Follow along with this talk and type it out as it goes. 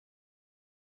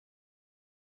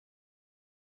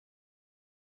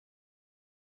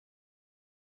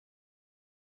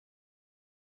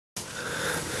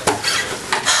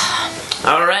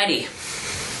Alrighty.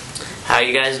 How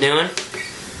you guys doing?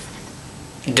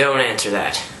 Don't answer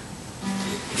that.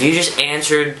 If you just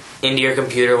answered into your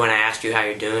computer when I asked you how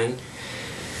you're doing,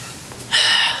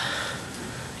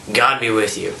 God be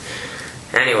with you.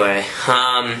 Anyway,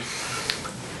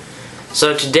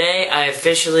 so today I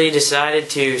officially decided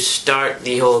to start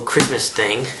the whole Christmas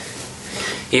thing,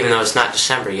 even though it's not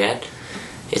December yet.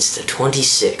 It's the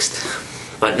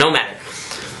 26th, but no matter.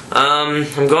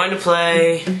 I'm going to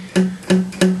play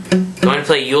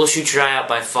Yule Shoot Your Eye Out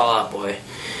by Fall Out Boy.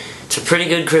 It's a pretty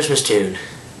good Christmas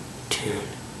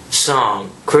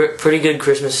song, pretty good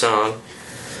Christmas song,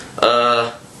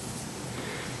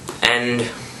 and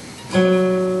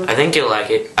I think you'll like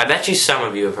it. I bet you some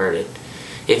of you have heard it.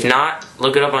 If not,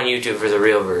 look it up on YouTube for the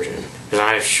real version, because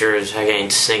I sure as heck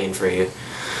ain't singing for you.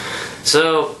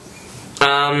 So,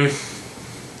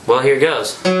 well, here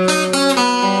goes.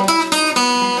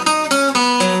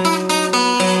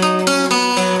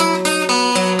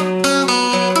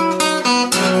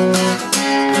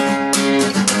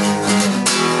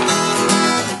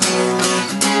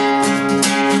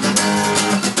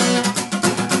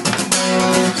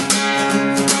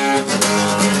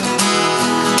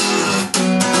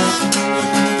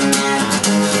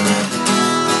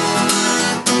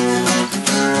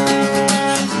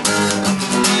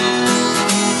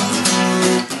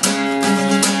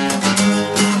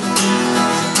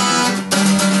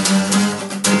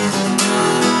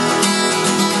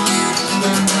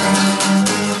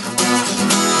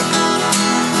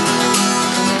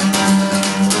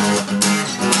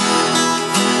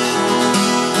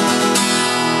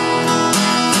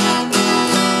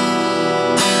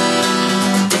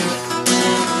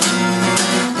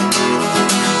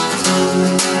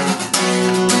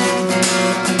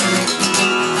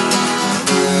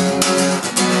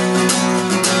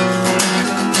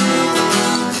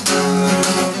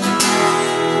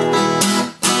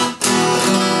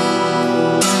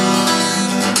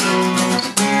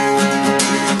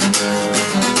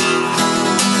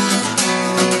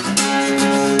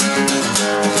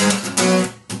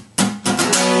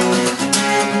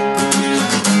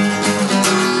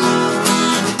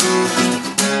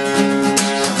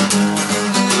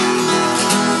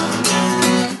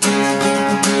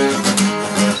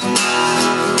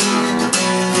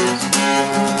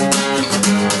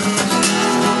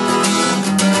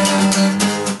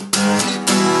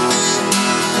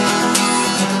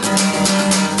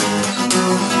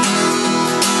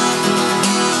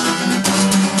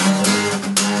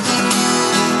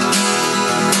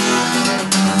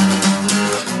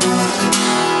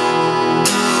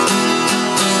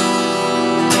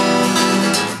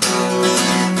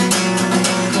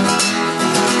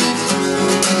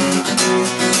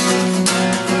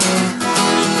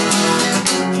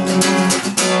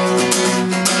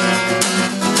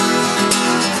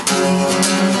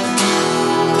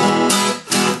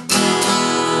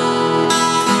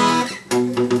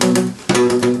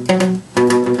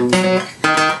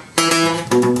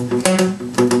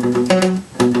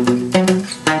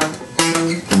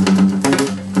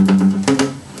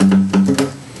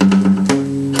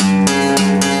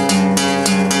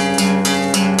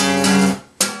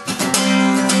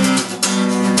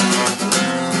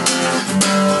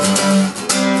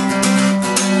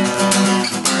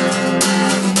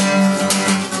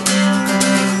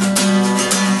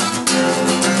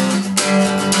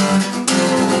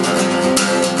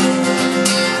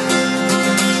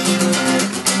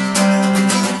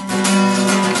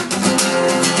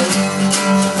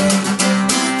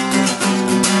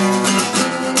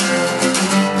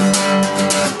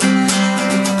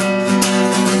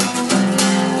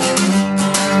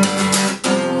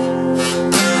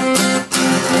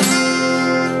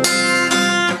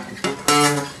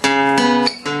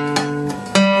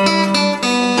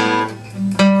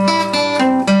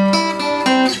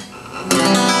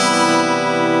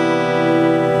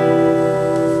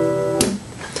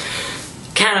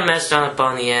 Messed up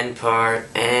on the end part,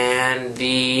 and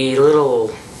the little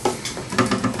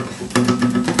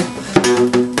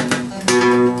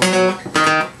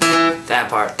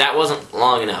that wasn't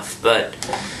long enough, but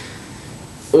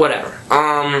whatever.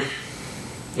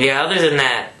 Yeah, other than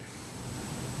that,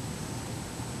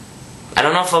 I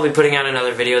don't know if I'll be putting out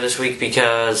another video this week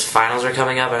because finals are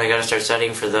coming up and I gotta start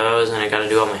studying for those, and I gotta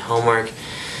do all my homework,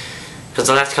 because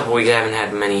the last couple weeks I haven't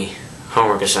had many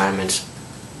homework assignments.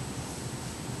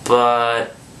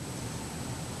 But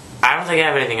I don't think I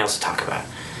have anything else to talk about.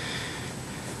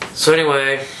 So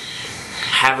anyway,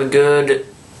 have a good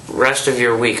rest of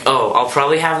your week. Oh, I'll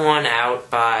probably have one out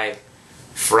by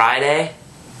Friday.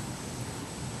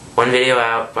 One video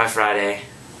out by Friday.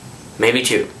 Maybe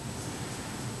two.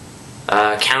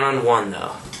 Count on one,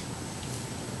 though.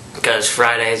 Because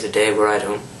Friday is a day where I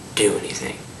don't do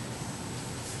anything.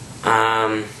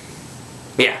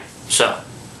 Yeah, so,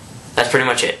 that's pretty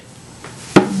much it.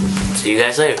 See you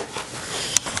guys later.